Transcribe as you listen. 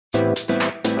Welcome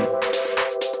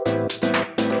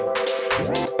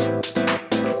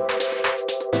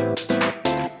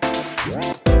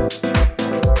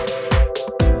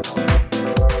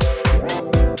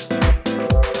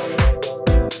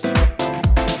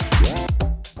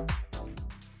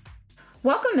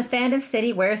to Fandom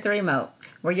City, Where's the Remote?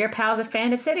 Where your pals at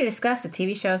Fandom City discuss the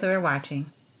TV shows that we're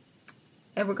watching.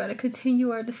 And we're going to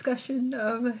continue our discussion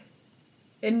of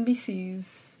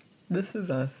NBC's This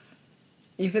Is Us.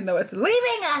 Even though it's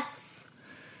leaving us!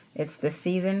 It's the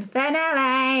season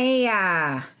finale!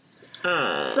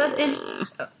 So let's...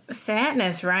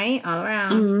 sadness, right? All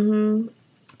around. Mm-hmm.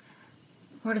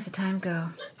 Where does the time go?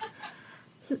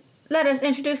 Let us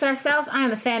introduce ourselves. I am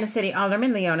the Fandom City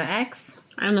Alderman, Leona X.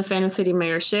 I'm the Fandom City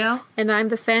Mayor, Shell. And I'm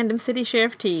the Fandom City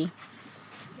Sheriff T.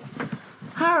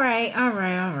 All right.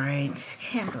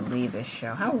 Can't believe this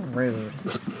show. How rude.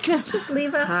 Just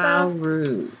leave us, How though.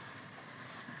 rude.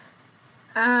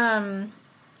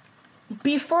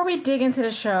 Before we dig into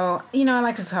the show, I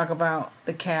like to talk about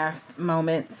the cast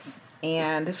moments,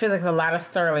 and it feels like a lot of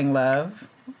Sterling love.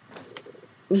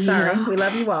 Sorry, we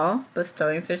love you all, but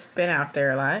Sterling's just been out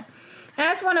there a lot. And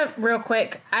I just want to, real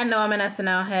quick, I know I'm an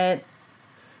SNL head.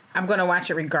 I'm going to watch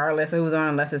it regardless of who's on,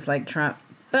 unless it's like Trump.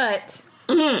 But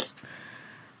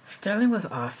Sterling was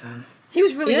awesome. He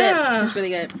was really good. He was really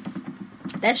good.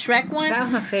 That Shrek one? That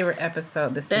was my favorite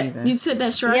episode this season. You said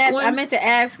that Shrek yes, one? Yes, I meant to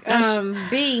ask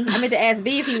B. I meant to ask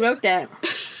B if he wrote that.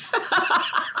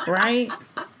 Right?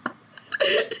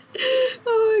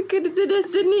 Oh my goodness.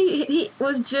 Didn't he? He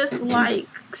was just like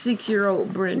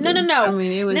 6-year-old Brendan. No. I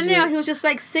mean, it was No, he was just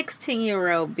like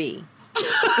 16-year-old B.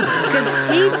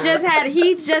 Because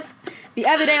he just, the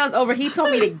other day I was over, he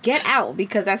told me to get out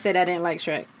because I said I didn't like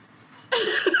Shrek.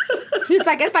 He was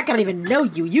like, it's like I don't even know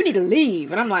you. You need to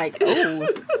leave. And I'm like, oh.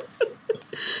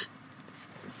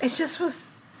 It just was,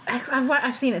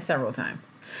 I've seen it several times.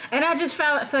 And I just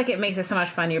feel like it makes it so much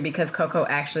funnier because Coco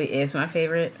actually is my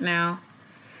favorite now.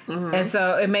 Mm-hmm. And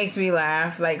so it makes me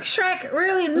laugh. Like, Shrek,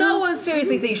 really? No one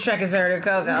seriously thinks Shrek is better than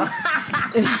Coco.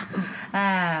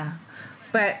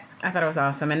 But I thought it was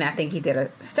awesome. And I think he did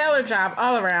a stellar job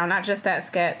all around. Not just that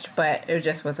sketch, but it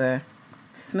just was a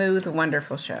smooth,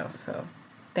 wonderful show. So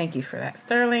thank you for that,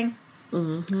 Sterling.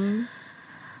 Mm-hmm.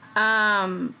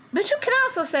 But you can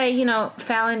also say,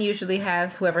 Fallon usually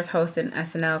has whoever's hosting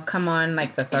SNL come on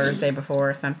like the Thursday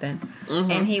before or something.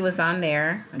 Mm-hmm. And he was on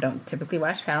there. I don't typically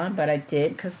watch Fallon, but I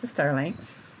did because of Sterling.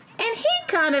 And he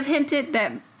kind of hinted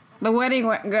that the wedding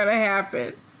wasn't going to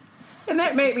happen. And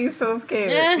that made me so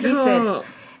scared. He said,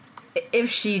 if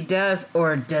she does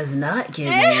or does not get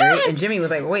married. And Jimmy was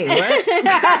like, wait, what?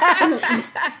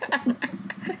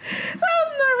 So I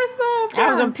was nervous the whole time. I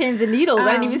was on pins and needles.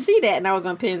 I didn't even see that, and I was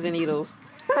on pins and needles.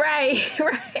 Right.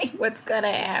 What's going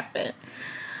to happen?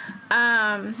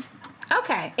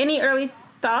 Okay. Any early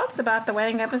thoughts about the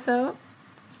wedding episode?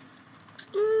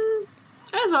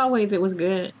 As always, it was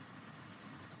good.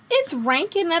 It's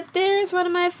ranking up there as one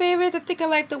of my favorites. I think I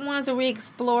like the ones where we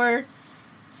explore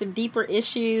some deeper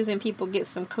issues and people get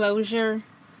some closure.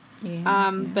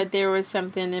 Yeah. But there was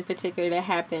something in particular that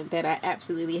happened that I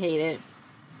absolutely hated.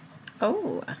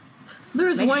 Oh.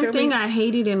 There's one thing I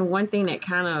hated and one thing that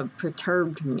kind of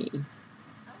perturbed me.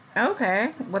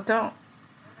 Okay. Well, don't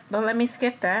let me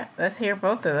skip that. Let's hear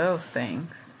both of those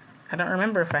things. I don't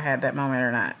remember if I had that moment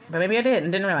or not. But maybe I did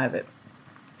and didn't realize it.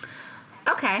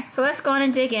 Okay. So let's go on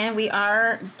and dig in. We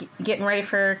are getting ready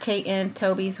for Kate and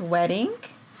Toby's wedding.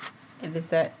 It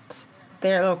is at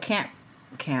their little cabin.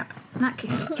 Yeah.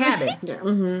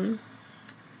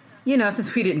 Mm-hmm.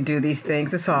 Since we didn't do these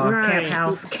things, it's all right. Camp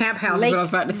house is what I was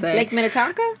about to say. Lake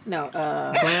Minnetonka? No.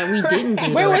 Glad we didn't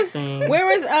do those things. Where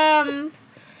was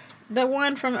the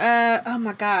one from oh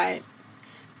my god,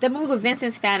 the movie with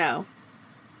Vincent Spano?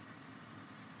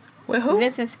 With who?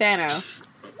 Vincent Spano.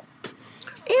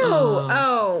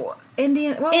 Ew.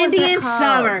 Indian. What was Indian that called?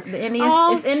 Summer. The Indian.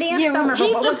 It's Indian Summer.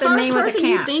 He's what the was first the name person of the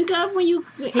camp? you think of when you.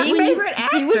 Favorite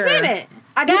actor. He was in it.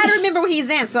 I gotta remember what he's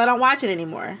in, so I don't watch it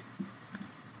anymore.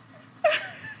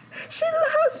 She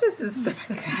loves Vincent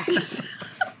Spano.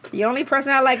 The only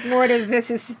person I like more than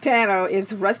Vincent Spano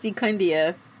is Rusty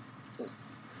Cundia.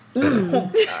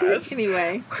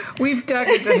 Anyway, we've dug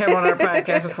into him on our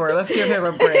podcast before. Let's give him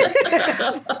a break.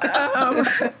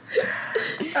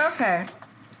 Okay.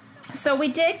 So we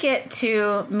did get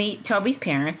to meet Toby's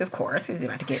parents, of course. He's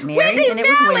about to get married, Wendy and it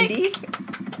Malick. was Wendy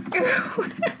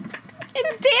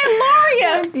and Dan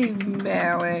Laria. Wendy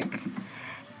Malick,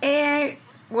 and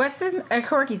what's his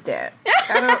Corky's dad?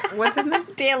 What's his name?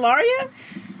 Dan Laria.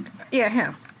 Yeah,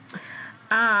 him.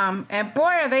 And boy,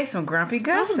 are they some grumpy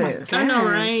gusses. I know,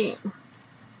 right?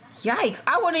 Yikes!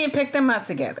 I wouldn't even pick them up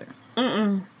together.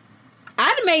 Mm-mm.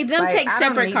 I'd have made them Like, take I don't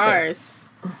separate need cars.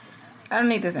 I don't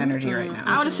need this energy right now.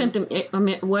 I would have sent them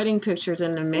wedding pictures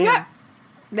in the mail. Yeah.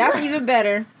 That's even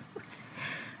better.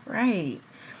 Right.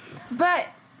 But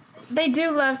they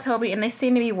do love Toby, and they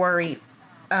seem to be worried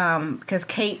because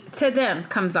Kate, to them,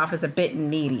 comes off as a bit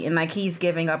needy, and like he's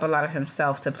giving up a lot of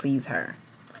himself to please her.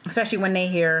 Especially when they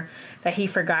hear that he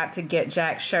forgot to get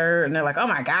Jack's shirt, and they're like, oh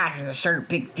my gosh, it's a shirt,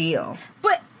 big deal.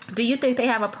 But Do you think they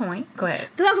have a point? Go ahead.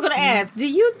 because I was going to ask, do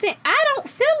you think, I don't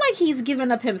feel like he's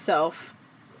giving up himself.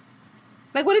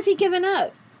 Like, what is he giving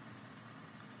up?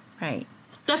 Right.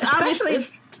 That's Especially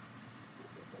obvious.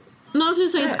 No, I was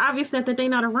just saying it's obvious that they're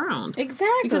not around.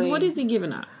 Exactly. Because what is he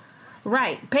giving up?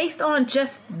 Right. Based on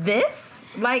just this,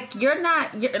 like,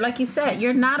 like you said,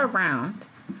 you're not around.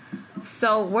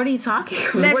 So what are you talking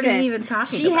about? Listen, What are you even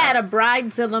talking she about? had a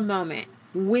bridezilla moment.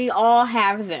 We all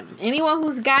have them. Anyone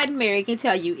who's gotten married can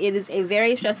tell you it is a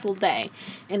very stressful day.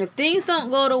 And if things don't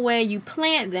go the way you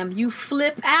planned them, you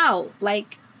flip out.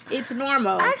 Like, it's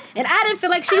normal. And I didn't feel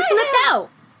like she flipped out.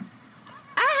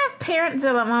 I have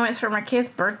parentzilla moments for my kid's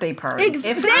birthday party.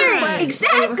 Exactly.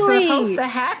 It was supposed to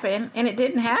happen, and it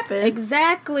didn't happen.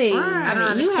 Exactly. I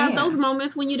don't You have understand. those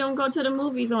moments when you don't go to the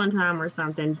movies on time or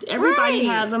something. Everybody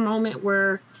Right. has a moment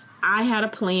where I had a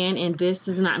plan and this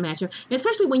does not match up.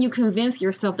 Especially when you convince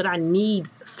yourself that I need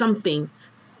something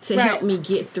to Right. help me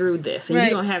get through this. And Right. you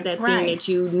don't have that thing Right. that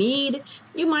you need,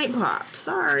 you might pop.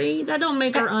 Sorry. That don't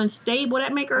make her unstable.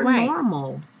 That make her Right.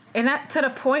 normal. And that to the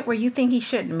point where you think he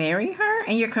shouldn't marry her,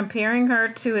 and you're comparing her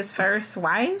to his first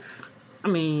wife. I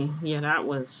mean, yeah, that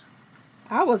was...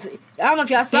 I don't know if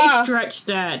y'all They saw. stretched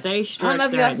that. They I stretched don't know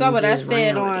if that. y'all saw and what I just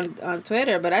said ran with on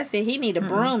Twitter, but I said he need a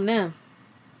broom now.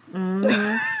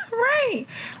 Right.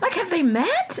 Like, have they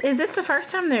met? Is this the first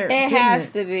time they're It getting has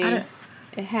it? to be. I don't-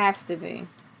 It has to be.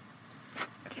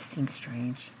 It just seems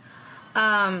strange.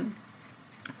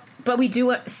 But we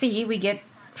do see, we get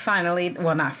finally,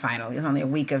 well, not finally, it's only a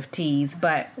week of tease,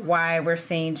 but why we're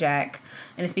seeing Jack.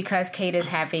 And it's because Kate is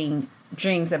having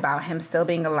dreams about him still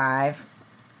being alive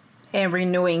and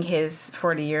renewing his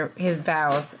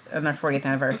vows on their 40th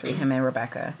anniversary, him and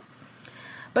Rebecca.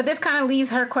 But this kind of leaves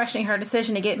her questioning her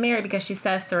decision to get married because she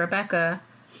says to Rebecca,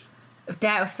 if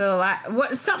Dad was still alive,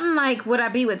 something like, would I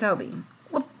be with Toby?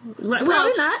 Well, Right,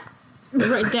 probably not.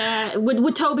 Right, that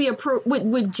would Toby approve?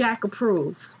 Would Jack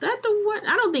approve? That the one?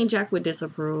 I don't think Jack would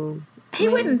disapprove. He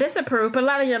wouldn't disapprove, but a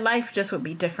lot of your life just would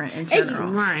be different in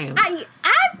general. Right.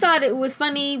 I thought it was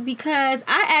funny because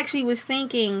I actually was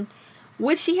thinking,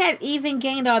 would she have even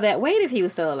gained all that weight if he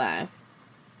was still alive?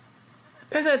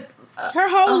 There's a Her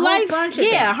whole life, bunch of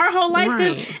yeah, things. her whole life.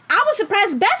 Right. I was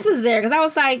surprised Beth was there because I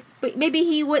was like, but maybe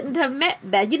he wouldn't have met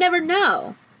Beth. You never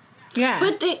know. yeah.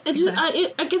 But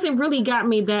I guess it really got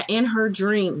me that in her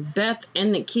dream, Beth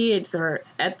and the kids are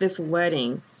at this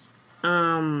wedding.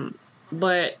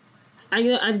 But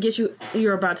I guess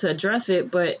you're about to address it,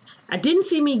 but I didn't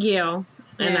see Miguel,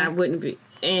 and Yeah. I wouldn't be.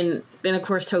 And then, of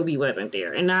course, Toby wasn't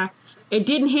there. And it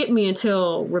didn't hit me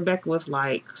until Rebecca was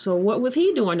like, so what was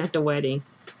he doing at the wedding?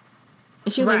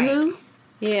 And she was Right. like, who?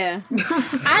 Yeah,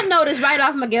 I noticed right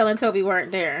off Miguel and Toby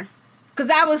weren't there because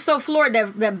I was so floored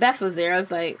that Beth was there. I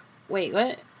was like, wait,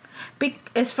 what?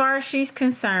 As far as she's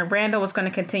concerned, Randall was going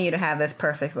to continue to have this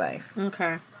perfect life,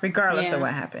 Okay. regardless Yeah. of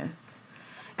what happens.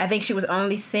 I think she was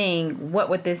only seeing what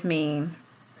would this mean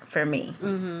for me.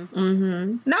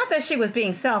 Not that she was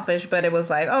being selfish, but it was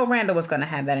like, oh, Randall was going to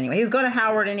have that anyway. He was going to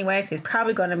Howard anyway, so he's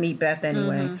probably going to meet Beth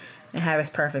anyway and have his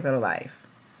perfect little life.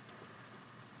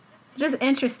 Just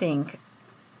interesting.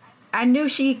 I knew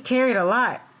she carried a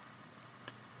lot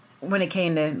when it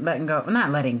came to letting go.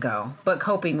 Not letting go, but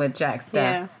coping with Jack's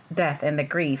death and the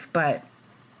grief. But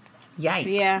yikes.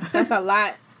 Yeah, that's a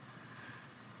lot.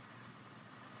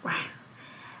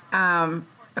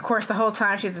 Of course, the whole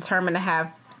time she's determined to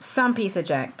have some piece of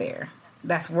Jack there.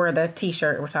 That's where the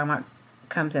T-shirt we're talking about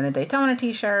comes in, the Daytona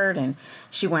T-shirt, and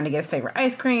she wanted to get his favorite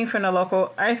ice cream from the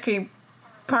local ice cream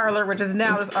parlor, which is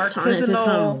now this Turn into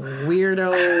some artisanal. weird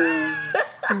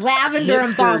Lavender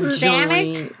and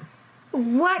balsamic. joint.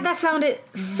 What? That sounded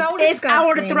so It's, disgusting. I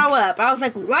wanted to throw up. I was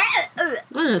like, what? I'm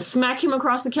gonna smack him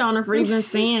across the counter for even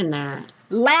saying that.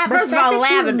 First of all,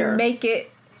 lavender. Make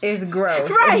it is gross.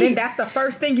 Right. And then that's the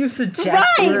first thing you suggest.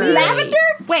 Right, Right. lavender?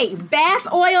 Wait, bath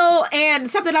oil and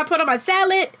something I put on my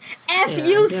salad? F Yeah,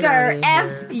 you, get sir. outta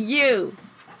F here. you.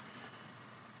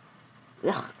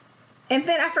 Ugh. And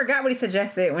then I forgot what he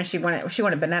suggested when she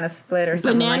wanted banana split or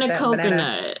something Banana like that.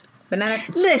 coconut. Banana.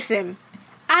 Listen,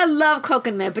 I love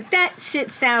coconut, but that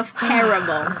shit sounds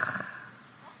terrible.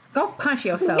 Go punch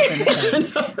yourself in the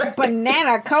face.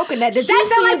 Banana coconut. Does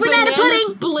that sound like banana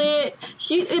pudding? Split.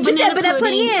 She said banana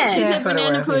pudding. Yeah. She said That's what it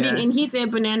banana was, pudding, yeah. and he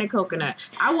said banana coconut.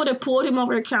 I would have pulled him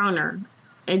over the counter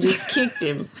and just kicked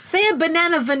him. Saying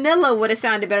banana vanilla would have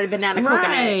sounded better than banana coconut.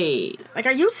 Right. Like,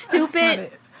 are you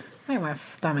stupid? Make my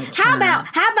stomach. How turn.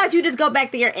 about you just go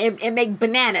back there and make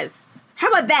bananas? How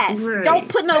about that? Right. Don't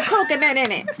put no coconut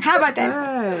in it. How about that?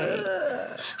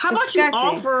 Right. How about you Disgusting.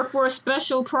 offer for a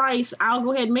special price? I'll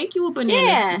go ahead and make you a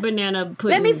banana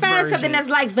pudding. Let me find version. something that's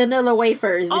like vanilla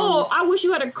wafers. Oh, I wish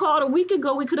you had called a week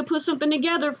ago. We could have put something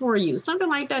together for you. Something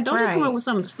like that. Don't just come Right. up with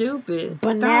something stupid.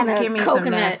 banana, Don't give me some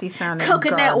coconut, nasty sounding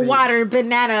coconut garbage. water,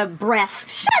 banana breath.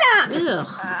 Shut up.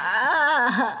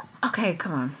 Ugh. Okay,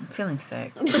 come on. I'm feeling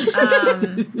sick.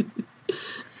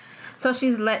 So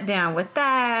she's let down with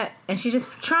that, and she just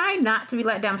tried not to be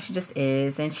let down. She just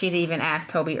is, and she'd even asked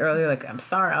Toby earlier, like, "I'm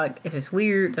sorry, like if it's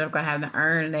weird that I'm gonna have the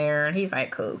urn there," and he's like,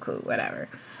 "Cool, whatever."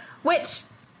 Which,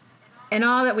 and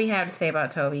all that we have to say about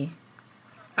Toby,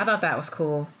 I thought that was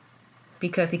cool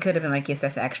because he could have been like, "Yes,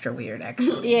 that's extra weird,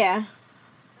 actually." Yeah.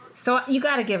 So you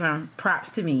got to give him props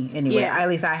to me anyway. Yeah. At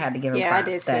least I had to give him Yeah, I props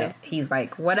did that too. he's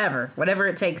like, whatever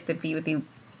it takes to be with you.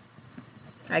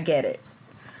 I get it.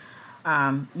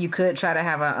 You could try to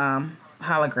have a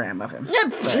hologram of him.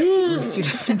 But at least you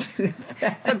didn't do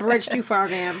that. It's a bridge too far,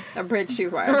 ma'am. A bridge too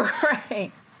far.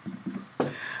 Right.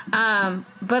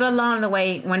 But along the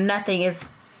way, when nothing is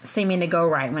seeming to go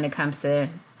right when it comes to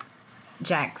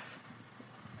Jack's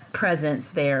presence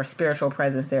there, spiritual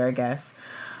presence there, I guess,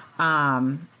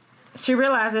 she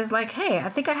realizes, like, hey, I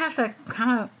think I have to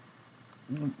kind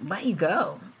of let you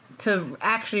go to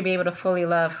actually be able to fully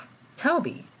love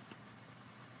Toby.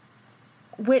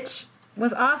 Which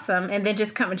was awesome. And then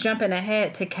just jumping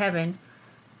ahead to Kevin.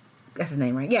 That's his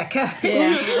name, right? Yeah, Kevin.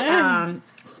 Yeah.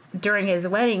 During his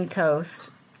wedding toast,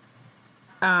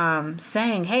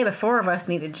 saying, hey, the four of us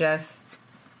need to just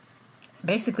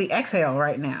basically exhale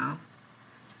right now.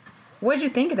 What did you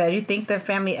think of that? Did you think the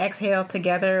family exhale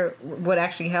together would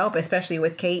actually help, especially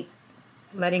with Kate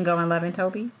letting go and loving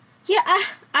Toby? Yeah,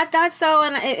 I thought so,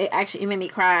 and it made me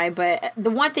cry. But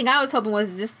the one thing I was hoping was,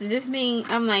 does this mean,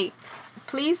 I'm like,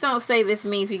 please don't say this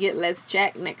means we get less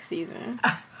Jack next season.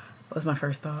 That was my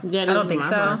first thought. Yeah, I that don't was think my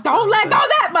so. first Don't let go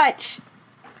that much.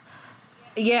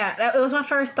 Yeah, it was my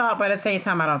first thought, but at the same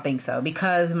time, I don't think so.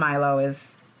 Because Milo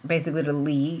is basically the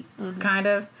lead, kind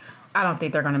of. I don't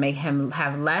think they're going to make him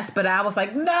have less, but I was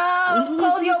like, no,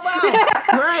 close your mouth.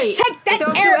 Right. Take that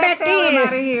Don't air you back exhale him in.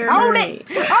 outta here. Hold Right.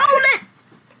 it. Hold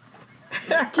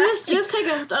it. Just take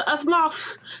a small,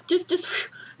 just.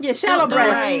 Yeah, shallow Don't-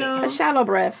 breath. right. A shallow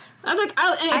breath. I was like,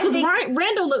 I because think-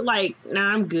 Randall looked like,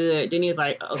 nah, I'm good. Then he was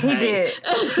like, okay.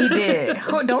 He did.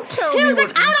 Don't tell me. He was like,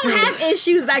 what I to don't do. have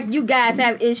issues like you guys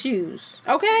have issues.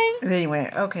 Okay? And then he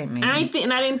went, okay, man. I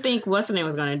didn't think what's her name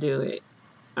was gonna do it.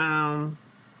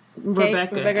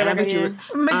 Rebecca. Rebecca I bet you. again.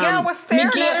 Miguel was staring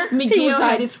at her. He Miguel was had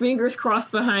like- his fingers crossed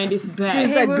behind his back. He He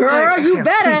said, was girl, like, you "Exhale,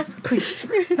 better." Please,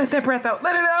 let that breath out.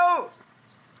 Let it out.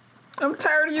 I'm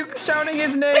tired of you shouting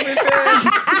his name in bed.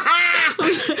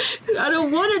 I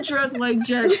don't want to dress like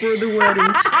Jack for the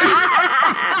wedding.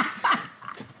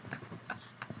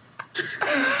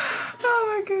 Oh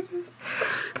my goodness.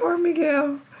 Poor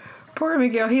Miguel. Poor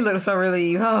Miguel. He looked so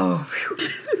relieved. Oh, phew.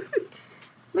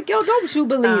 Miguel, don't you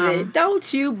believe it?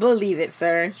 Don't you believe it,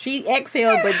 sir? She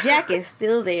exhaled, but Jack is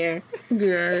still there.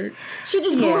 Yeah. She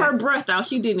just blew Yeah. her breath out.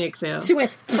 She didn't exhale. She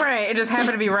went, Right. It just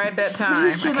happened to be right at that time.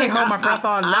 She's I can't hold my breath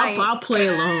all night. I'll play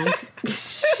along.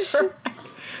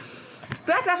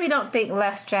 But I definitely don't think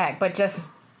less Jack, but just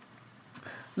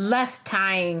less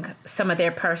tying some of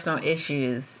their personal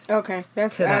issues. okay,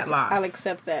 that's To that loss. I'll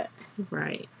accept that.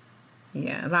 Right.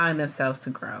 Yeah, allowing themselves to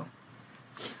grow.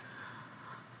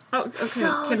 Oh, okay.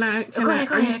 So, Can I? go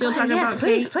ahead, Are you still talking yes, about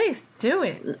please, Kate? please do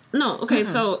it. No. Okay.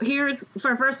 So here's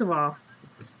first of all,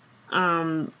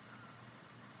 I'm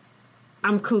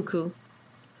cuckoo.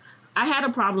 I had a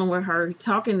problem with her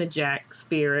talking to Jack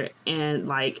Spirit and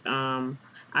like,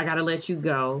 I gotta let you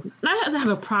go. Not have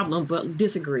a problem, but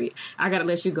disagree. I gotta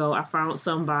let you go. I found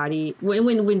somebody when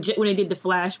they did the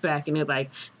flashback and they're like,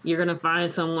 you're gonna find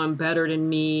someone better than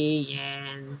me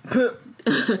and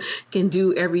can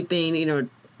do everything. You know,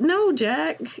 no,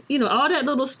 Jack. You know, all that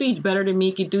little speech, better than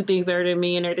me, can do things better than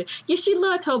me and everything. Yeah, she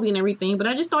loved Toby and everything, but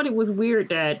I just thought it was weird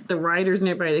that the writers and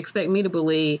everybody expect me to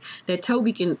believe that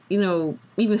Toby can, you know,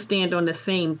 even stand on the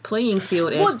same playing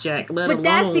field as Jack, let but alone.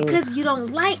 that's because you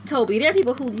don't like Toby. There are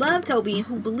people who love Toby and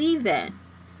who believe that.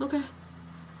 Okay.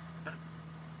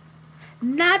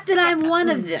 Not that I'm one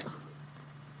of them.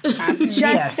 I'm just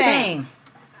Yeah, saying.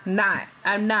 same.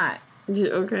 I'm not.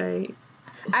 Okay.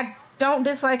 I don't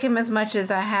dislike him as much as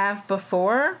I have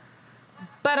before,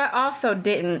 but I also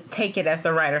didn't take it as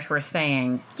the writers were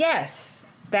saying. Yes,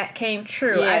 that came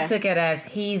true. Yeah. I took it as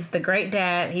he's the great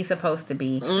dad he's supposed to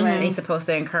be. Mm-hmm. And he's supposed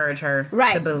to encourage her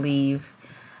to believe.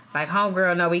 Like,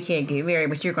 homegirl, no, we can't get married,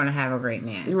 but you're going to have a great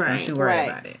man. Right. Don't you worry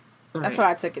about it. That's why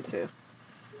I took it too.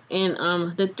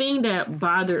 And the thing that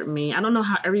bothered me, I don't know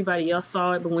how everybody else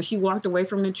saw it, but when she walked away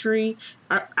from the tree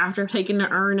after taking the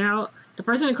urn out, the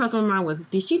first thing that crossed my mind was,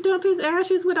 did she dump his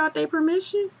ashes without their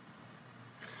permission?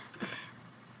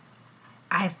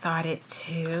 I thought it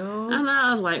too. And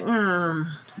I was like,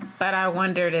 But I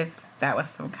wondered if that was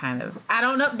some kind of... I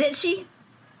don't know. Did she?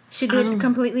 She did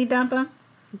completely dump him?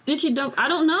 Did she dump? I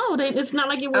don't know. It's not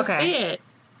like it was said.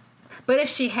 But if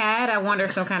she had, I wonder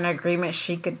if some kind of agreement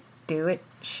she could do it.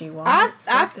 She wanted.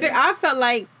 I felt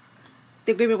like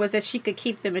the agreement was that she could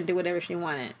keep them and do whatever she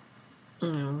wanted.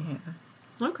 Yeah.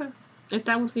 Okay. If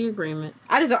that was the agreement.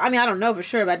 I don't know for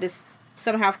sure, but just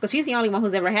somehow, because she's the only one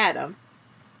who's ever had them.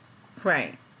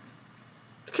 Right.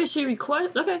 Because she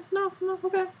requested. Okay. No.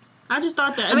 Okay. I just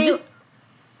thought that.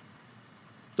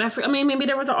 Maybe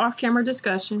there was an off-camera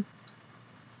discussion.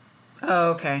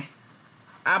 Oh, okay.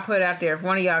 I'll put it out there. If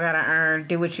one of y'all got to earn,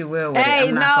 do what you will with it.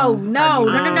 Hey, no.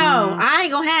 I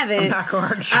ain't gonna have it. I'm not gonna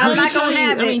argue. I'm not gonna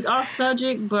have it. I mean, off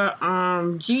subject, but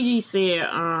Gigi said,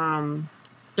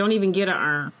 don't even get an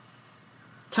urn.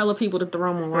 Tell the people to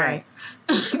throw them away. Right.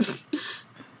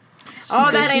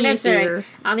 That ain't necessary.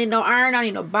 I don't need no urn. I don't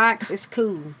need no box. It's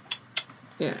cool.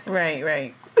 Yeah.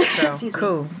 Right. So,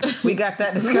 cool. We got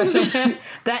that discussion.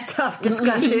 That tough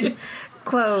discussion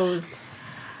closed.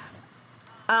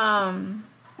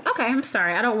 Okay, I'm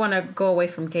sorry. I don't want to go away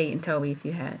from Kate and Toby if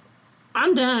you had.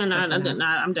 I'm done. I'm done.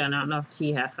 I don't know if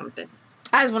T has something.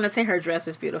 I just want to say her dress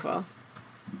is beautiful.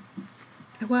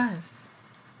 It was.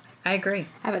 I agree.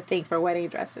 I have a thing for wedding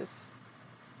dresses.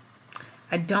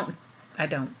 I don't.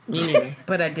 Yeah.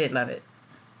 But I did love it.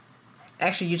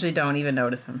 Actually, usually don't even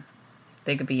notice them.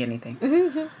 They could be anything.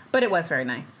 But it was very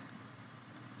nice.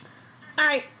 All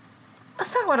right.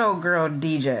 Let's talk about old girl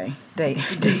DJ.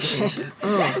 DJ.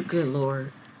 Oh, good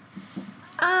Lord.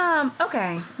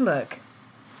 Okay. Look.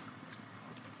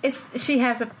 She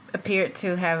has appeared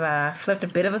to have flipped a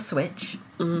bit of a switch.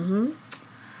 Mm-hmm.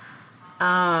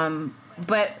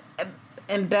 But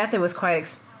in Beth, it was quite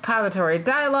expository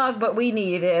dialogue, but we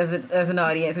needed it as an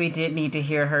audience. We did need to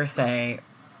hear her say,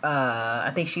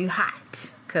 I think she's hot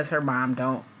because her mom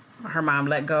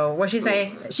let go. What'd she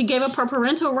say? She gave up her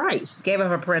parental rights. Gave up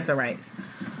her parental rights.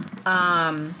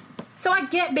 So I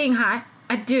get being hot.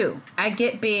 I do. I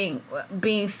get being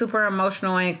super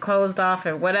emotional and closed off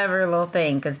and whatever little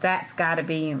thing, because that's got to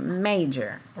be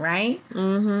major, right?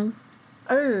 Mm-hmm.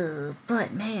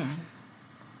 But man.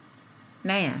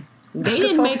 They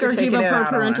didn't make her give up her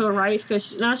parental rights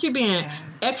because now she's being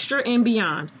extra and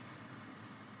beyond.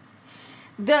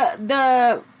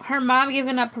 Her mom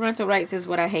giving up parental rights is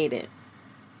what I hated.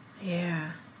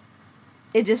 Yeah.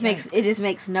 It just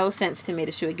makes no sense to me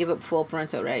that she would give up full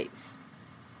parental rights.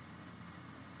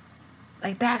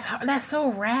 Like that's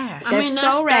so rash. That's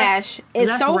so rash.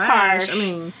 It's so rash. harsh. I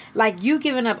mean, like you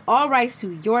giving up all rights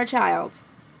to your child.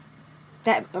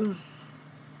 That. I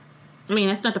mean,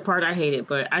 that's not the part I hated,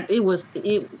 but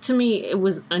to me it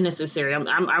was unnecessary.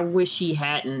 I wish she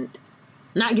hadn't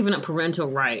not given up parental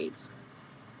rights.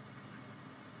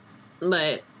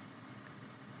 But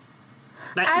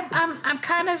I'm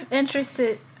kind of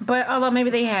interested, but although maybe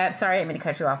they had, sorry, I didn't mean to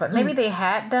cut you off, but maybe they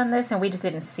had done this and we just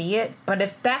didn't see it. But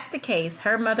if that's the case,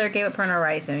 her mother gave up parental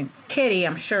rights and Kitty,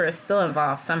 I'm sure, is still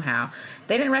involved somehow.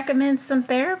 They didn't recommend some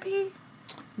therapy?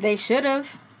 They should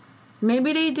have.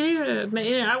 Maybe they did. Maybe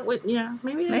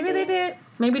they did.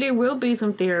 Maybe there will be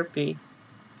some therapy.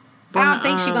 But, I don't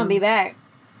think she's gonna be back.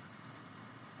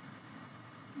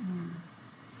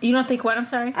 You don't think what? I'm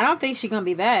sorry? I don't think she's gonna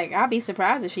be back. I'll be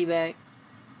surprised if she back.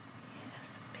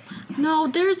 No,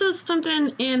 there's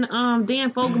something in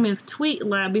Dan Fogelman's tweet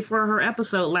lab before her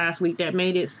episode last week that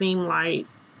made it seem like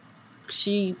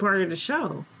she part of the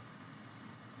show.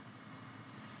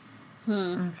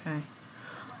 Okay.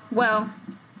 Well,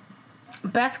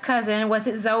 Beth's cousin, was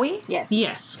it Zoe?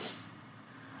 Yes.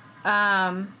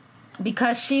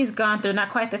 Because she's gone through not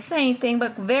quite the same thing,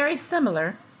 but very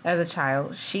similar as a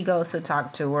child. She goes to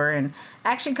talk to her and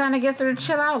actually kind of gets her to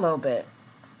chill out a little bit.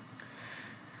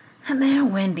 And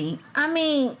then Wendy. I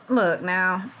mean, look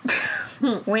now.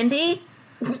 Wendy?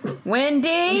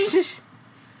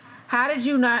 How did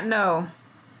you not know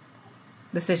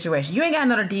the situation? You ain't got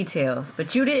none of the details,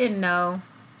 but you didn't know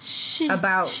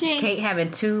about Kate having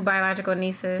 2 biological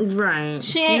nieces. Right.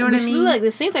 She ain't, you know what I mean? Look,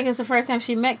 it seems like it's the first time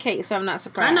she met Kate, so I'm not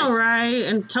surprised. I know, right?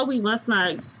 And Toby must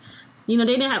not they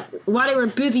didn't have, while they were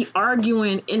busy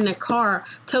arguing in the car,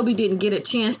 Toby didn't get a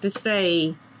chance to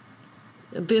say,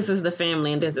 this is the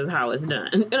family and this is how it's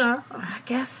done. I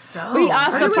guess so. But he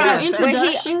also probably,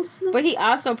 introductions. but he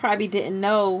also probably didn't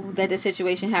know that the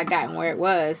situation had gotten where it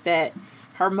was, that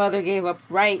her mother gave up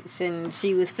rights and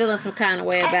she was feeling some kind of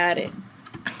way about it.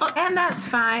 And that's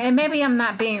fine. And maybe I'm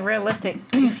not being realistic,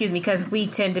 excuse me, because we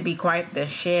tend to be quite the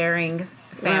sharing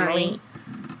family. Right.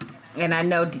 And I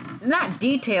know, not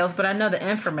details, but I know the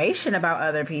information about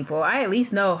other people. I at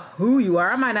least know who you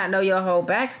are. I might not know your whole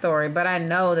backstory, but I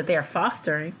know that they're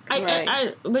fostering.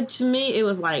 But to me, it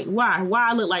was like, why?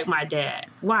 Why I look like my dad?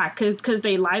 Why? Because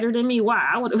they lighter than me? Why?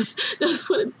 I would have,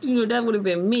 that would have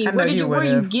been me. Where are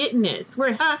you getting this?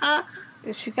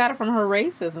 She got it from her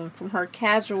racism, from her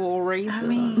casual racism. I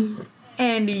mean,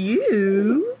 and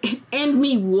you. And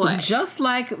me what? Just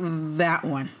like that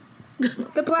one.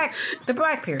 The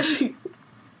black period.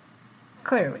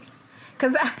 Clearly.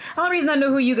 Because the only reason I knew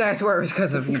who you guys were is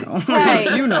because of,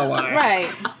 Right. You know why.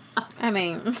 Right. I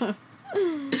mean.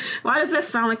 Why does that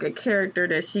sound like a character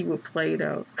that she would play,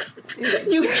 though?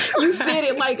 you said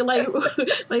it like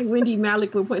Wendy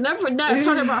Malick would play. Not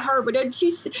talking about her, but that she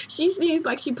seems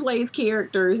like she plays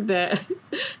characters that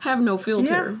have no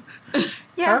filter.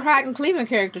 Yeah. Her Hot in Cleveland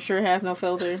character sure has no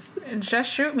filter.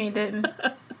 Just Shoot Me didn't.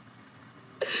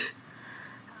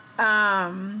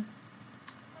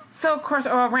 So of course,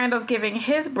 Randall's giving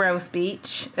his bro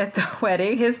speech at the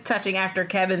wedding. His touching after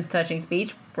Kevin's touching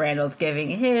speech. Randall's giving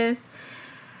his.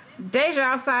 Deja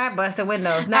outside busting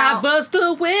windows. Now I bust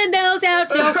the windows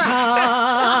out your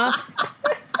car.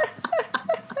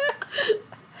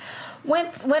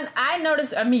 When I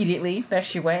noticed immediately that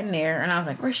she went in there, and I was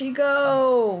like, "Where'd she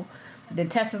go?" Then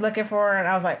Tess is looking for her, and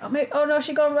I was like, "Oh no,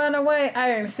 she gonna run away!" I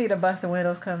didn't see the busting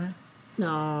windows coming.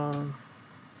 No.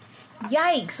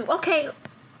 Yikes! Okay,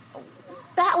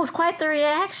 that was quite the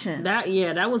reaction. That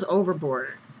was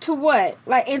overboard. To what?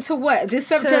 Like, into what? Just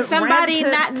to somebody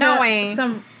not knowing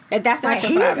that that's not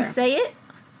your he father. Didn't say it,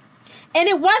 and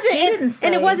it wasn't.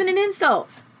 And it wasn't an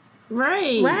insult.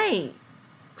 Right. Right.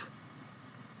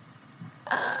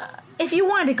 If you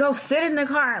wanted to go sit in the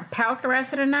car and pout the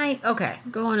rest of the night, okay.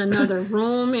 Go in another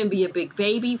room and be a big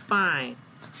baby, fine.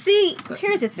 See,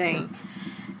 here's the thing.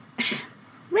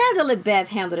 Randall and Beth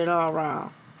handled it all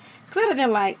wrong. Because other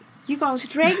than like, you gonna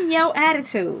straighten your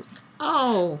attitude.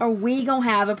 Oh. Or we gonna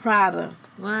have a problem.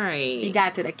 Right. You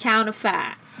got to the count of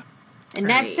 5. And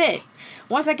that's it.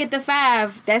 Once I get to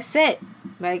 5, that's it.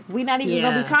 Like, we not even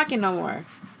gonna be talking no more.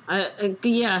 I'd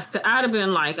have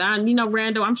been like,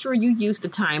 Randall, I'm sure you used to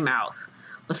timeouts.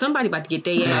 But somebody about to get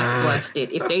their ass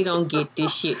busted if they don't get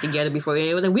this shit together before.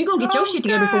 We gonna get your shit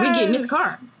together before we get in this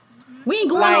car. We ain't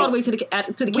going all the way to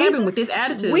the cabin with this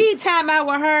attitude. We time out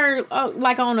with her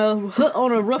like on a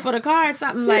roof of the car or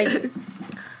something like.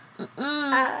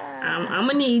 I'm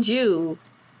gonna need you.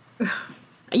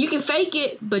 You can fake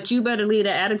it, but you better leave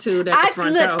the attitude at the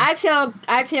front door. I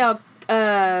tell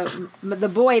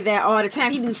the boy that all the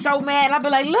time. He be so mad. I be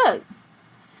like, look,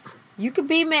 you could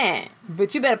be mad,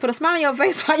 but you better put a smile on your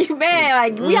face while you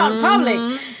mad. Like, we out in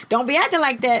public. Don't be acting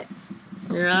like that.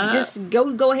 Yeah. Just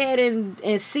go ahead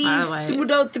and see through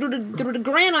the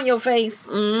grin on your face.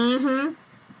 Mm-hmm.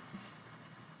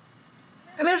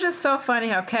 And it was just so funny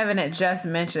how Kevin had just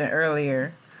mentioned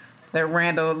earlier that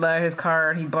Randall loved his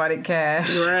car and he bought it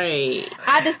cash. Right.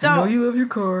 I just don't. I know you love your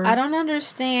car. I don't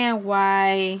understand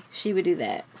why she would do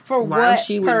that. For why what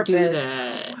she purpose? would do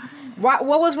that? What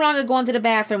was wrong with going to the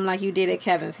bathroom like you did at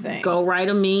Kevin's thing? Go write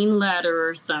a mean letter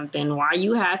or something. Why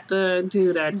you have to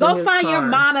do that? Go find your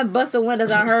mom and bust the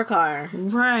windows on her car.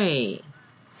 Right.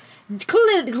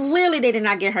 Clearly, they did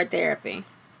not get her therapy.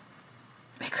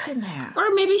 They couldn't have.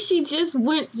 Or maybe she just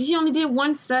went. She only did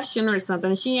one session or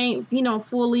something. She ain't,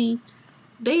 fully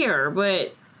there.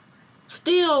 But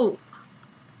still,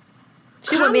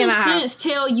 she wouldn't be in my house. Common sense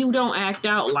tell you don't act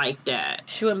out like that.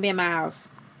 She wouldn't be in my house.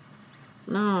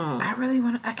 No.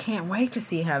 I can't wait to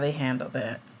see how they handle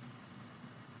that.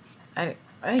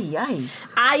 Yikes.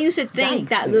 I used to think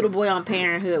that dude. little boy on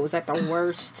Parenthood was like the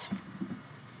worst.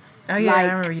 Oh yeah, I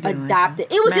remember you didn't adopted.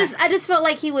 Like it was Max. I just felt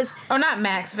like he was. Oh, not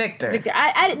Max, Victor.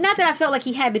 I not that I felt like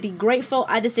he had to be grateful.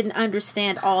 I just didn't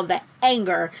understand all the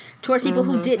anger towards people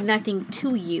who did nothing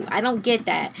to you. I don't get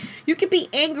that. You could be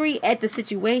angry at the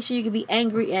situation. You could be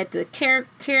angry at the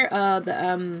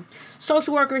the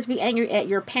social workers. Be angry at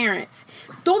your parents.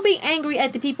 Don't be angry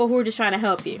at the people who are just trying to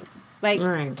help you. Like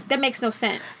that makes no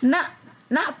sense.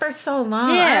 Not for so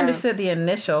long. Yeah. I understood the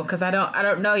initial because I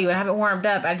don't know you. I haven't warmed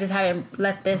up. I just haven't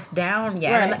let this down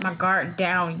yet. I haven't let my guard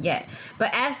down yet.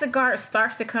 But as the guard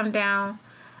starts to come down,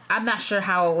 I'm not sure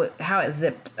how it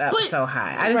zipped up But- so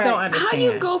high. I just don't understand. How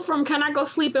you go from can I go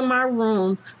sleep in my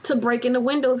room to breaking the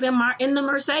windows in the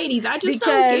Mercedes? I just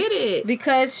don't get it.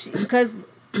 Because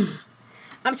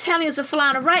I'm telling you, it's a flaw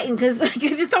in the writing because it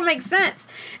just don't make sense.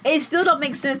 It still don't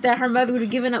make sense that her mother would have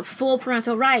given up full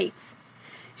parental rights.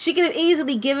 She could have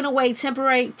easily given away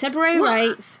temporary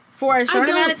rights for a short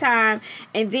amount of time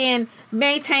and then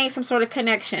maintain some sort of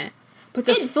connection. But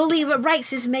to fully give up rights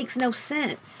just makes no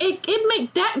sense.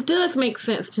 That does make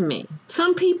sense to me.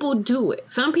 Some people do it.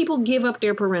 Some people give up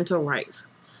their parental rights.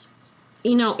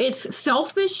 You know, it's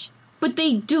selfish, but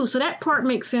they do. So that part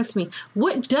makes sense to me.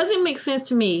 What doesn't make sense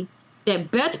to me,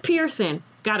 that Beth Pearson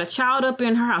got a child up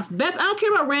in her house. I don't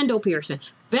care about Randall Pearson.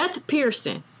 Beth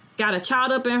Pearson got a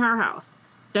child up in her house.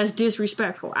 That's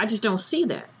disrespectful. I just don't see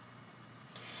that.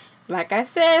 Like I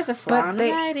said, it's a flaw in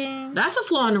the writing. That's a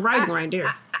flaw in the writing right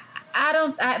there.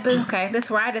 But okay, this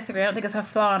is where I disagree. I don't think it's a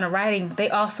flaw in the writing. They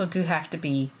also do have to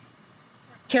be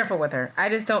careful with her. I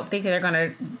just don't think they're going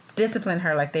to discipline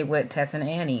her like they would Tess and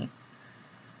Annie.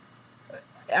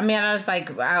 I mean, I was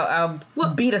like, I'll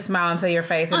beat a smile into your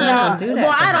face. And I don't do that.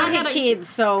 Well, I don't hit kids,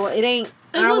 so it ain't.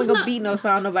 I don't go beat no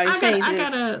smile on nobody's face. I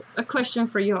got a question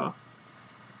for y'all.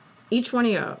 Each one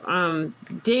of y'all.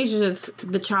 Deja's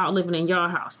the child living in y'all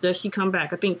house. Does she come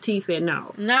back? I think T said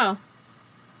no. No.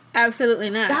 Absolutely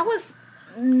not. That was,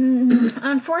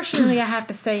 unfortunately, I have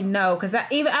to say no, because I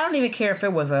don't even care if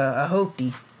it was a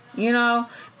hoopty. You know,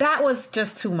 that was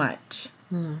just too much.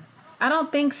 I don't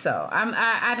think so.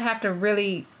 I'd have to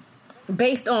really,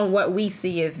 based on what we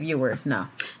see as viewers, no.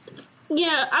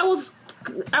 Yeah, I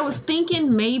was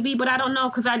thinking maybe, but I don't know,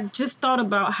 because I just thought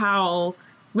about how,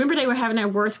 remember they were having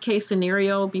that worst case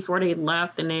scenario before they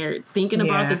left, and they're thinking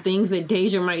about the things that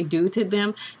Deja might do to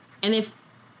them, and if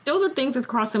those are things that's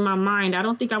crossing my mind, I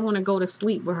don't think I want to go to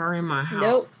sleep with her in my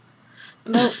house.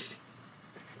 Nope.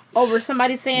 Over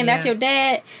somebody saying that's your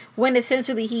dad, when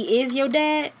essentially he is your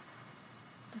dad.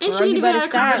 And she didn't have a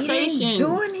conversation. She didn't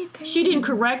do anything. She didn't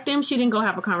correct him. She didn't go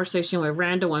have a conversation with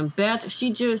Randall and Beth.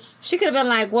 She could have been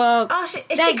like, well, she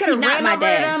could have ran over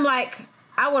them like,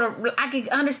 I could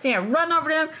understand, run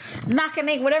over them,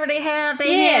 knocking whatever they have,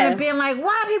 and being like,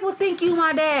 why people think you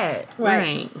my dad?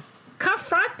 Right.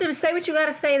 Confront them. Say what you got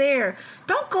to say there.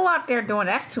 Don't go out there doing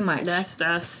that's too much.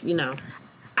 That's you know.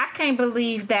 I can't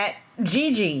believe that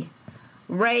Gigi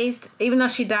raised, even though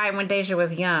she died when Deja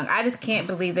was young. I just can't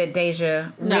believe that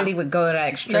Deja really would go to that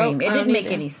extreme. It didn't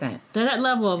make any sense. That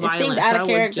level of violence, seemed out of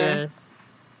character. Was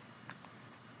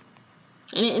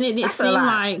just, and it seemed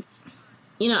like,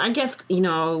 you know, I guess, you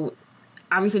know,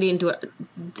 obviously they didn't do it.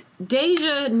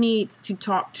 Deja needs to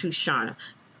talk to Shauna.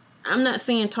 I'm not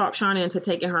saying talk Shauna into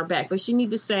taking her back, but she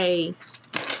needs to say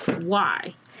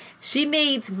why. She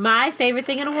needs my favorite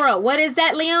thing in the world. What is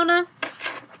that, Leona?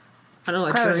 I don't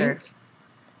know. Closure.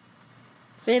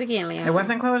 Say it again, Leona. It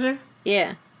wasn't closure?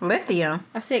 Yeah. Lithium.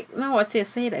 I said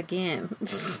say it again.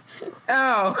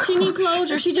 Oh. She need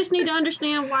closure. She just need to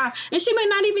understand why. And she may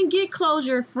not even get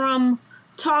closure from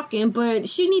talking, but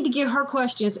she need to get her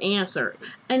questions answered.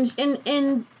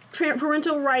 And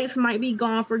parental rights might be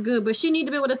gone for good, but she need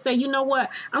to be able to say, you know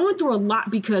what, I went through a lot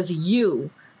because you,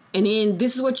 and then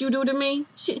this is what you do to me.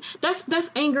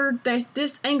 That's anger,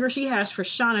 this anger she has for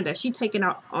Shauna that she taking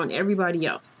out on everybody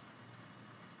else.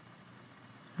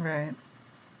 Right.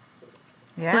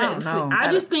 Yeah, but I don't know. I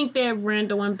just think that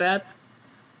Randall and Beth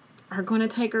are going to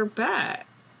take her back.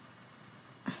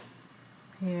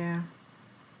 Yeah.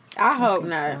 I hope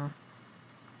not.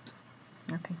 So.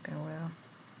 I think they will.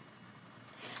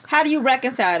 How do you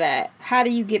reconcile that? How do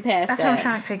you get past That's that? what I'm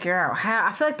trying to figure out. How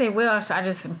I feel like they will, so I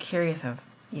just am curious of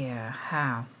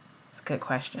how. It's a good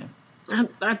question.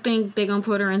 I think they're going to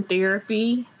put her in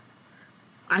therapy.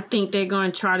 I think they're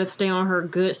going to try to stay on her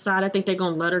good side. I think they're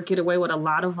going to let her get away with a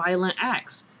lot of violent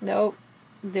acts. Nope.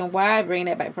 Then why bring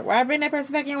that back? Why bring that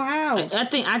person back in your house? I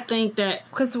think that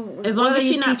because as long as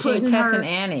she's not putting Tess her and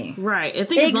Annie, right. I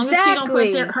think as long as she don't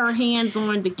put her hands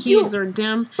on the kids or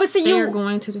them, they're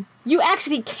going to. You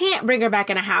actually can't bring her back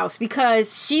in the house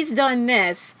because she's done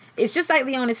this. It's just like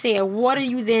Leona said. What are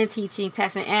you then teaching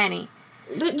Tess and Annie?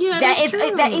 That's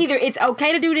true. That either it's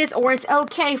okay to do this or it's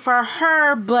okay for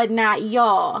her, but not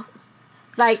y'all.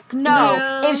 Like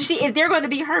no, if they're going to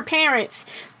be her parents.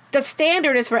 The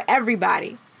standard is for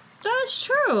everybody. That's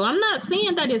true. I'm not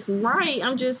saying that it's right.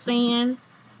 I'm just saying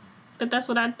that that's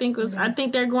what I think was. I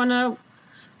think they're going to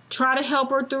try to help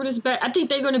her through this. I think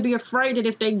they're going to be afraid that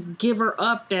if they give her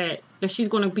up, that she's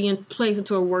going to be placed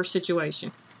into a worse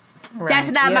situation. Right.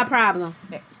 That's not my problem.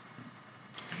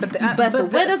 But the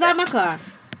windows on my car.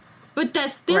 But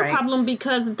that's their problem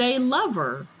because they love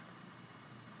her.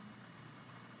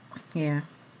 Yeah.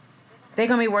 they're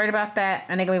gonna be worried about that,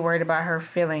 and they're gonna be worried about her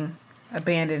feeling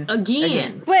abandoned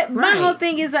Again. But my Right. whole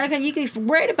thing is like, you can be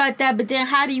worried about that, but then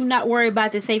how do you not worry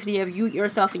about the safety of you,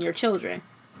 yourself, and your children?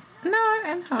 No,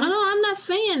 and No, I'm not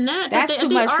saying that. That's too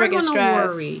they much are friggin' gonna stress.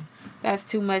 worry. That's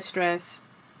too much stress.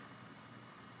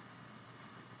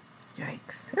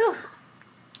 yikes.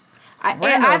 I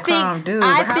think. Dude,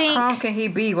 I how think. calm can he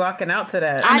be walking out to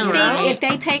that? I know, think right? if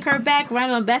they take her back,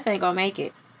 Randall and Beth ain't gonna make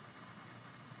it.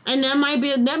 And that might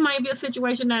be a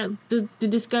situation that to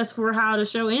discuss for how the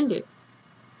show ended.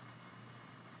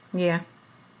 Yeah.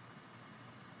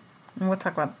 And we'll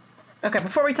talk about. Okay,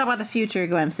 before we talk about the future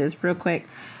glimpses, real quick.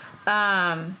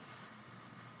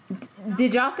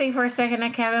 Did y'all think for a second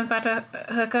that Kevin's about to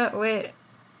hook up with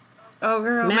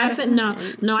girl Madison? No.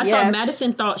 I Yes. thought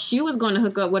Madison thought she was going to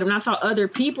hook up with him. And I saw other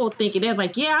people thinking. They was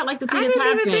like, "Yeah, I'd like to see I this didn't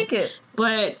happen." even think it.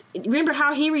 But remember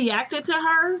how he reacted to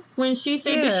her when she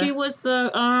said that Yeah. she was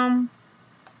the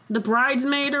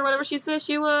bridesmaid or whatever she said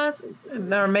she was.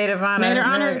 Or maid of honor. Maid of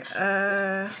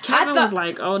honor. Kevin was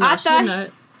like, "Oh no, she's not."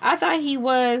 I thought he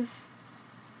was.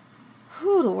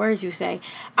 Who the words you say?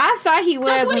 I thought he was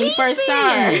That's what when he he first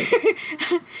said.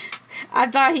 saw her.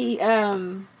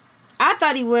 I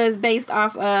thought he was based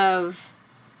off of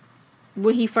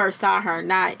when he first saw her,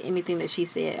 not anything that she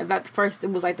said. I thought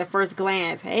it was like the first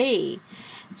glance. Hey,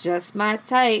 just my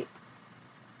type.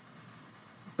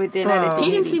 But then I didn't think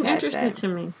He didn't anything seem past interested that. to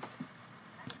me.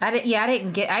 I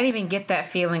didn't even get that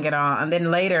feeling at all. And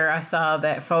then later I saw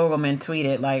that Fogelman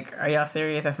tweeted, like, "Are y'all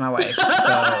serious? That's my wife." So,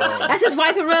 That's his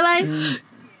wife in real life.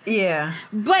 yeah.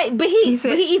 But he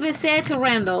said- even said to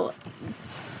Randall,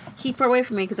 "Keep her away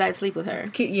from me because I'd sleep with her."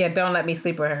 Don't let me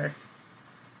sleep with her.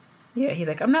 Yeah, he's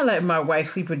like, "I'm not letting my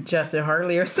wife sleep with Justin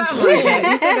Hartley," or something like that.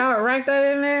 You think I would write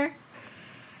that in there?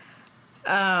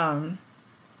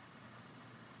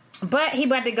 But he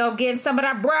about to go get some of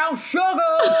that brown sugar.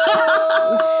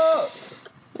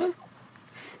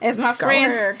 As my ahead,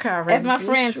 friends, Karen, as my you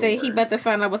friends say, he sure. better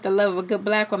find out what the love of a good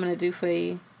black woman to do for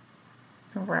you.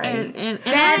 Right. And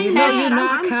That I ain't has- mad.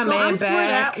 not coming I'm for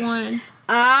back. that one.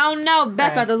 I don't know. Beth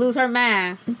Right. about to lose her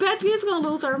mind. Beth is gonna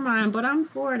lose her mind, but I'm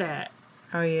for that.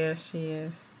 Oh yeah, she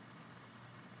is.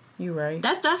 You right.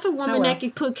 That's a woman Oh, well. that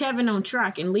could put Kevin on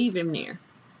track and leave him there.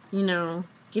 You know,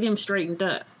 get him straightened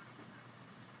up.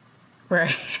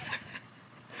 Right.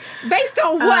 Based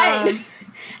on what? Um,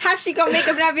 How's she gonna make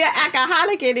him not be an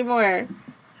alcoholic anymore?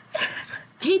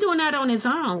 He doing that on his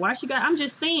own. Why she got? I'm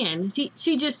just saying.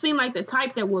 She just seemed like the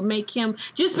type that would make him,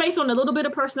 just based on the little bit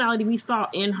of personality we saw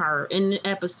in her in the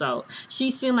episode.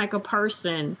 She seemed like a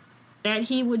person that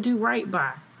he would do right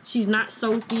by. She's not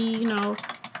Sophie. You know,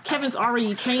 Kevin's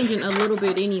already changing a little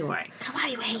bit anyway. Why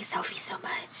do you hate Sophie so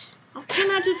much? Oh,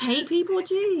 can I just hate people?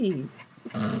 Jeez.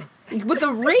 With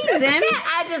a reason.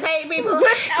 I just hate people.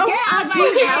 I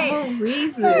do have a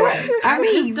reason. I mean,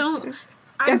 just don't.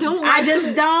 I don't. I Like just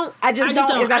the- don't. I just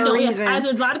don't. Is that a reason? Yes,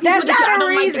 there's a lot of people That's that not I a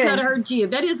don't like the reason. cut of her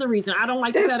jib. That is the reason. I don't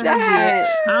like the That's cut of her not. jib.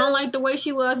 I don't like the way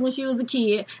she was when she was a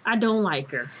kid. I don't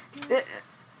like her.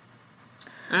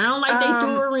 I don't like they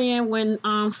threw her in when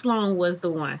Sloan was the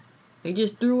one. They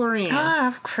just threw her in. Ah,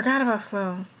 I forgot about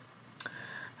Sloan.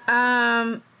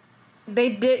 They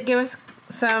did give us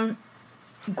some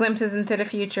glimpses into the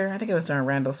future. I think it was during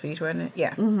Randall's speech, wasn't it?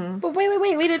 Yeah. But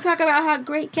wait. We didn't talk about how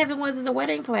great Kevin was as a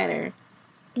wedding planner.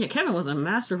 Yeah, Kevin was a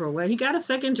master of a way. He got a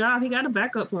second job. He got a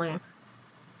backup plan.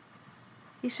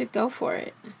 He should go for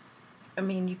it. I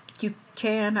mean, you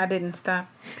can. I didn't stop.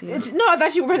 you. No, I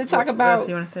thought you were going to talk What else about. do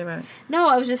you want to say about it? No,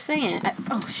 I was just saying.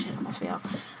 Oh shit! I almost fell.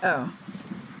 Oh.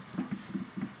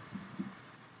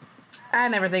 I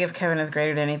never think of Kevin as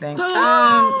greater than anything.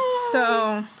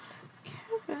 So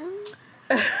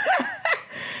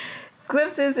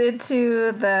glimpses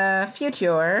into the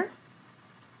future.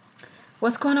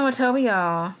 What's going on with Toby,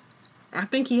 y'all? I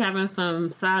think he having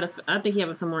some I think he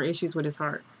having some more issues with his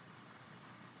heart.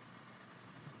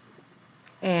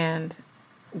 And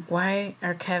why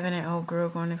are Kevin and old girl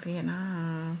going to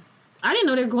Vietnam? I didn't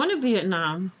know they were going to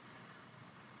Vietnam.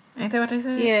 Ain't that what they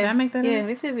said? Yeah, Did I make that yeah. up?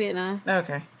 They said Vietnam.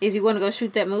 Okay. Is he going to go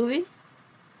shoot that movie?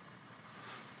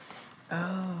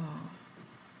 Oh.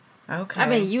 Okay. I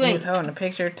mean, you he ain't- was holding a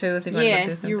picture too. Is he going Yeah, to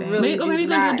do something? you really- Maybe do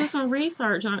gonna not. do some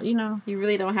research on, you know. You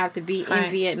really don't have to be Fine.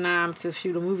 in Vietnam to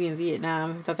shoot a movie in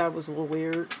Vietnam. I thought that was a little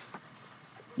weird.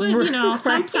 But you know, Right.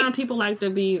 sometimes people like to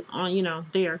be on, you know,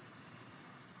 there.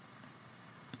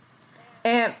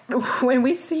 And when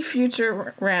we see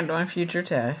future Randall and future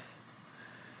Tess,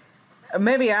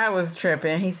 maybe I was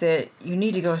tripping. He said, "You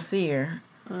need to go see her."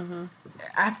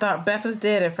 I thought Beth was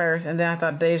dead at first, and then I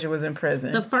thought Deja was in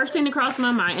prison. The first thing that crossed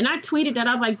my mind, and I tweeted that,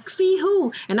 I was like, see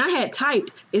who? And I had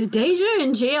typed, is Deja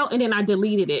in jail? And then I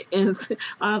deleted it. And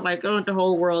I was like, I want the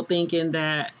whole world thinking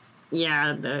that,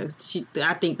 yeah,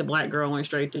 I think the black girl went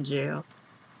straight to jail.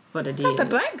 But it It's did. not the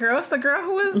black girl, it's the girl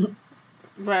who was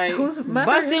Right. who's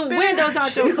busting windows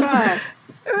out your car.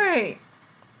 Right.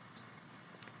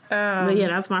 But yeah,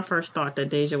 that's my first thought, that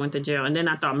Deja went to jail. And then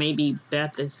I thought maybe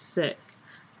Beth is sick.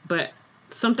 But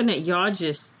something that y'all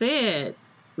just said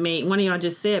made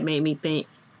me think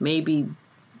maybe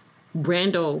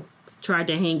Brando tried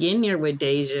to hang in there with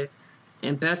Deja,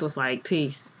 and Beth was like,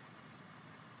 peace.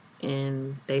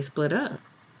 And they split up.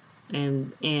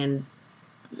 And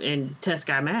Tess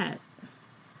got mad.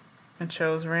 And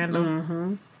chose Randall.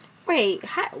 Mm-hmm. Wait,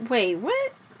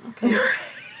 what? Okay.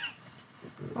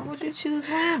 Why would you choose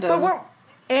Randall? But what?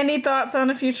 Any thoughts on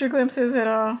the future glimpses at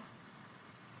all?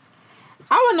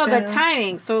 I want to know the Yeah.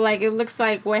 timing. So, like, it looks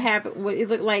like what happened. It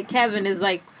looked like Kevin is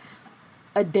like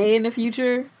a day in the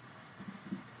future.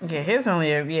 Yeah, his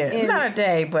only not a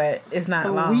day, but it's not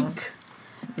A long. week.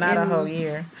 Not a And- whole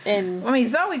year. And I mean,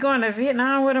 Zoe going to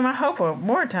Vietnam with him. I hope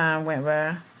more time went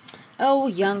by. oh,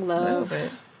 Young A little Love.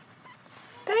 bit.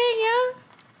 They ain't young.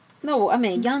 No, I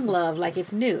mean Young Love, like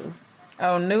it's new.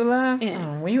 Oh, new love. Yeah.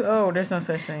 Oh, when you old, there's no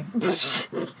such thing. It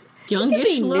could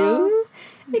Youngish be love. new.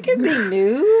 It could be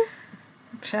new.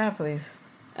 Child, please.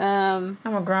 Um,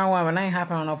 I'm a grown woman. I ain't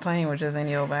hopping on no plane with just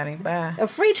any old body. Bye. a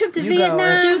free trip to You go.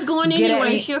 Vietnam. She was going Get at anyway.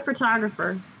 me. She a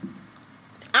photographer.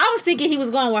 I was thinking he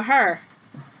was going with her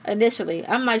initially.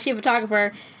 I'm like, she a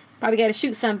photographer, probably got to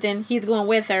shoot something. He's going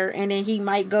with her, and then he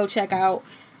might go check out.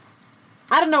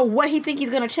 I don't know what he think he's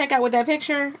going to check out with that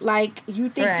picture. Like, you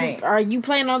think, Right. are you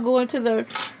planning on going to the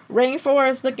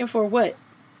rainforest looking for what?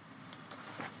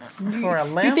 For a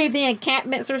limp. You think the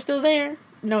encampments are still there?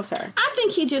 No, sir. I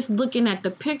think he just looking at the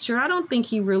picture. I don't think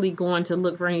he really going to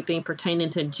look for anything pertaining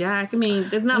to Jack. I mean,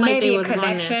 it's not like Maybe they a was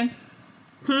connection.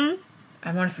 Going to,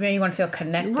 I want to. Maybe you want to feel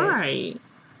connected right.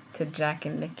 to Jack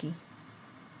and Nikki.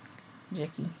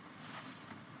 Jicky.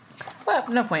 Well,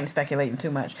 no point in speculating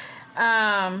too much.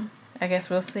 I guess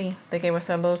we'll see. They gave us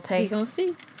a little You taste. gonna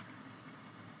see?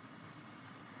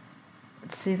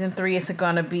 Season 3 is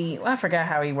gonna be. Well, I forgot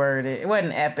how he worded it. It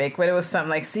wasn't epic, but it was something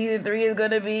like season 3 is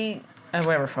gonna be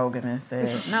whatever Fogelman said.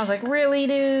 And I was like, really,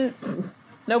 dude?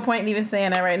 No point in even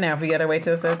saying that right now if we gotta wait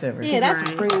till September. Yeah, that's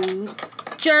Right. rude.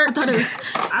 I Jerk. thought it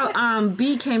was.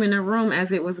 B came in the room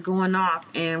as it was going off,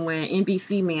 and when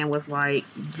NBC man was like,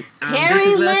 Harry This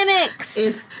Is Us Lennox.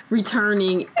 is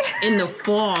returning in the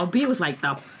fall. B was like,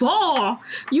 the fall?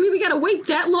 You even gotta wait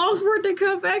that long for it to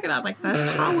come back? And I was like, that's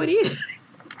how it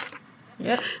is.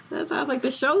 Yep. That's how I was like,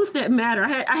 the shows that matter.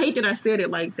 I hate that I said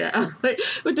it like that. I was like,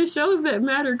 but the shows that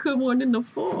matter come on in the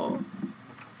fall.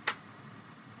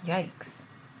 Yikes.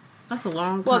 That's a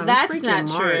long time. Well, It's that's freaking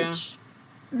not true. March.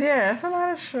 Yeah, it's a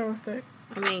lot of shows that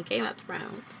I mean, Game of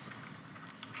Thrones.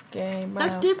 game.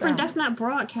 That's different. That's not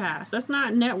broadcast. That's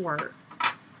not network.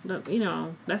 That's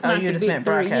Oh, not you the just big meant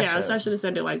three. broadcast Yeah, shows. so I should have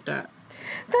said it like that.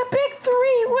 The big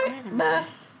three. What the?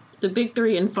 The big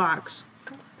three and Fox.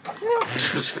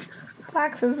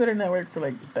 Fox has been a network for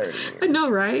like 30 years. I know,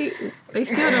 right? They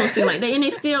still don't seem like they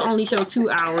still only show 2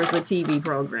 hours of TV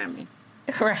programming.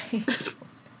 Right.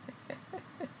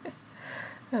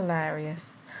 Hilarious.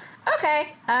 Okay.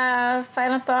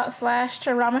 Final thought /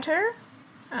 thermometer.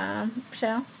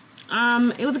 Michelle.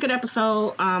 It was a good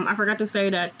episode. I forgot to say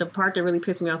that the part that really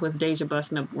pissed me off was Deja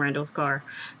busting up Randall's car.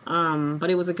 But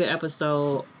it was a good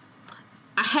episode.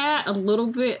 I had a little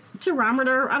bit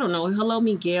thermometer. I don't know. Hello,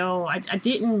 Miguel. I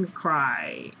didn't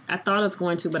cry. I thought I was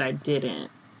going to, but I didn't.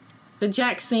 The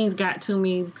Jack scenes got to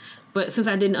me, but since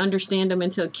I didn't understand them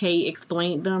until Kate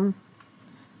explained them,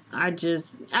 I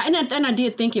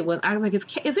did think it was. I was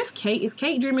like, is this Kate? Is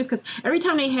Kate dreaming? Because every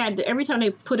time they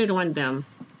put it on them,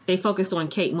 they focused on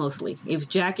Kate mostly. It was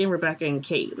Jack and Rebecca and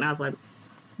Kate, and I was like,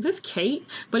 is this Kate?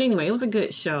 But anyway, it was a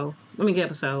good show. Good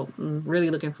episode. I'm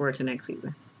really looking forward to next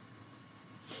season.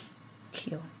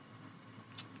 Kill.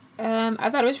 I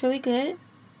thought it was really good.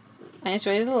 I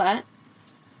enjoyed it a lot.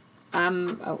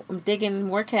 I'm digging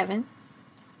more Kevin.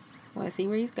 Want to see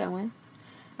where he's going.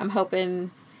 I'm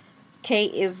hoping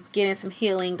Kate is getting some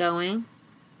healing going.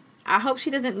 I hope she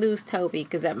doesn't lose Toby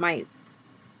because that might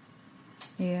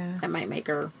make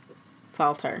her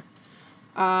falter.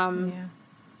 Yeah.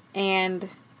 And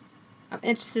I'm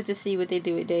interested to see what they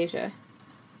do with Deja.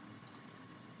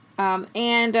 Thermometer,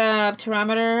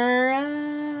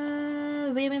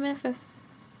 William in Memphis.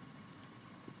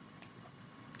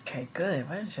 Okay, good.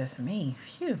 Well, it's just me.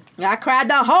 Phew. I cried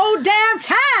the whole damn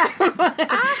time.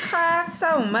 I cried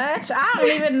so much. I don't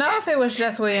even know if it was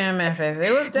just William Memphis.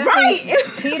 It was definitely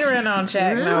teetering on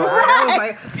Jack Noah. I was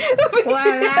like, it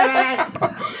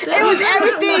was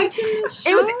everything.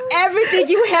 It was everything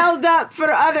you held up for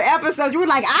the other episodes. You were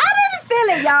like, I didn't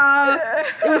feel it, y'all.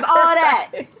 It was all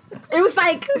that. It was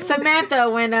like Samantha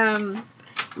when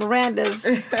Miranda's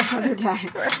mother died.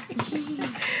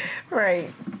 Right.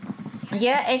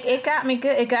 Yeah, it got me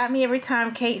good. It got me every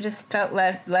time Kate just felt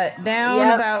let down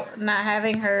about not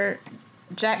having her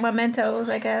Jack mementos,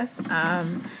 I guess.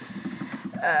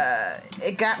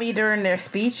 It got me during their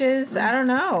speeches. I don't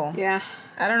know. Yeah.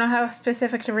 I don't know how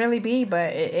specific to really be,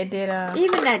 but it did.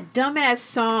 Even that dumbass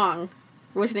song,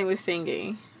 which they was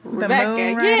singing. The Rebecca.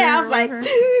 Moon Yeah, I was like,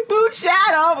 Moon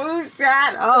Shadow.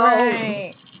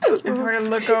 Right. And we're to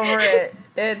look over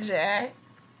at Jack.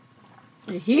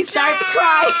 He starts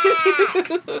crying.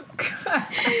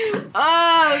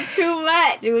 Oh, it was too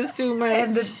much. It was too much.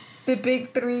 And the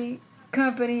Big Three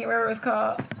company, whatever it was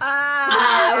called. It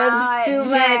was too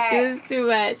much. It was too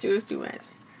much. It was too much.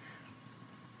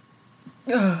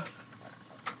 Ugh.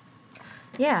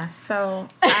 Yeah, so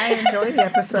I enjoyed the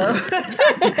episode.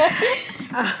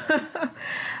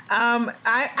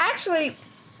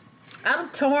 I'm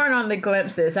torn on the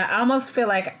glimpses. I almost feel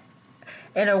like,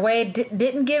 in a way,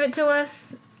 didn't give it to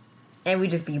us, and we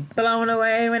just be blown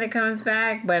away when it comes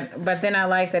back. But then I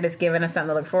like that it's giving us something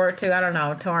to look forward to. I don't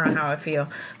know, torn on how I feel,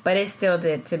 but it still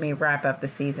did to me wrap up the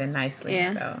season nicely.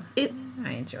 Yeah. So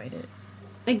I enjoyed it.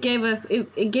 It gave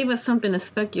us something to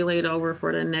speculate over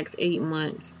for the next 8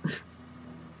 months.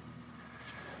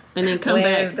 And then come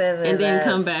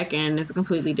back and it's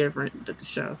completely different the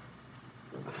show.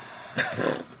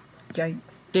 Yikes.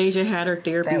 Deja had her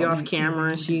therapy off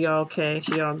camera and she okay,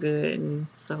 she all good and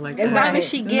stuff like that. As long as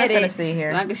she get it. As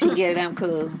long as she get it, I'm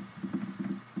cool.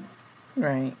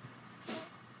 Right.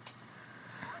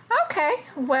 Okay.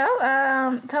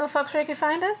 Well, tell the folks where you can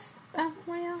find us.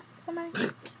 Somebody.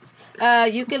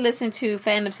 You can listen to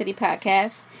Fandom City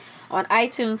Podcast on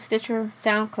iTunes, Stitcher,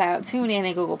 SoundCloud, TuneIn,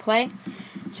 and Google Play.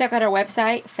 Check out our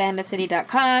website,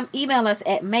 fandomcity.com. Email us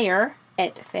at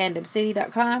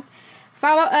mayor@fandomcity.com.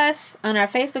 Follow us on our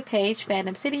Facebook page,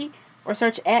 Fandom City, or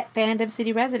search at Fandom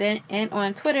City Resident. And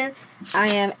on Twitter, I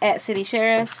am at City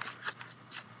Sheriff.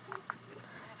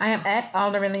 I am at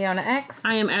Alderman Leona X.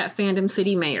 I am at Fandom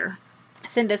City Mayor.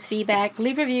 Send us feedback,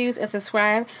 leave reviews, and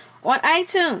subscribe on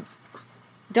iTunes.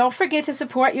 Don't forget to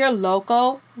support your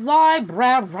local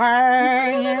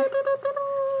library.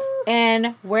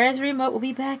 And Where's Remote will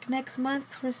be back next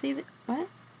month for season... What?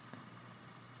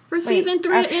 For season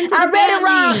 3 of Into the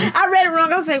Badlands. I read it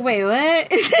wrong. I was like, wait,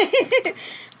 what?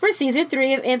 For season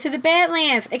 3 of Into the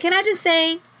Badlands. And can I just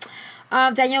say,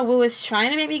 Daniel Wu is trying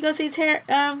to make me go see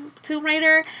Tomb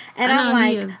Raider. And I'm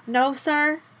like, no,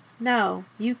 sir. No.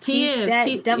 You keep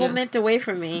that Devilment away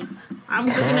from me. I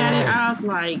was looking at it. I was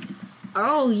like,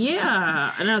 oh,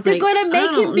 yeah. And I was They're going to make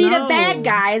him be the bad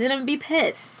guy. Then I'm going to be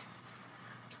pissed.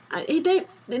 They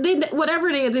whatever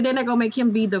it is, they're not gonna make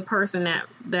him be the person that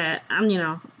I'm.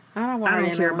 I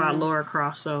don't care about Laura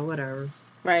Croft, so whatever.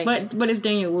 Right. But it's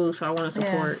Daniel Wu, so I want to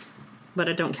support. Yeah. But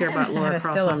I don't care about Laura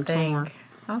Croft. So I'm torn.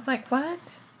 I was like,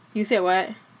 what? You said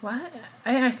what? What? I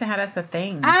didn't understand how that's a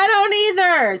thing. I don't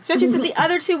either. Especially since the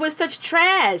other two was such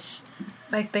trash.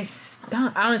 Like they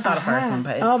stunk. I only saw the first one,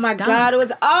 but oh my god, it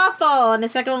was awful, and the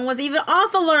second one was even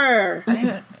awfuler.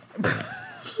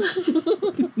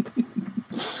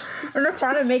 And they're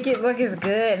trying to make it look as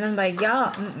good, and I'm like,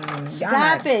 y'all,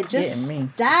 stop it! Just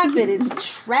stop it!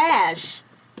 It's trash.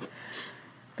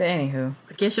 But anywho,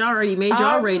 I guess y'all already made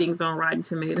y'all ratings on Rotten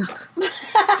Tomatoes.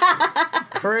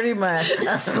 Pretty much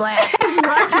a splat.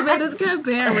 Rotten Tomatoes got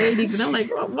bad ratings, and I'm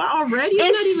like, well, already?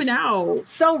 It's not even out.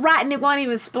 So rotten it won't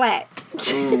even splat.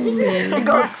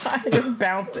 It just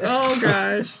bounces. Oh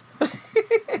gosh.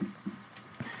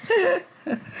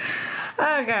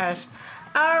 Oh gosh.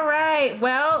 All right.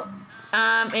 Well,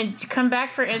 and come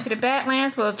back for Into the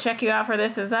Badlands. We'll check you out for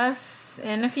This Is Us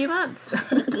in a few months.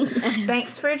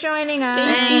 Thanks for joining us.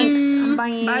 Thanks.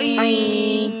 Bye.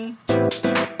 Bye.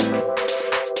 Bye.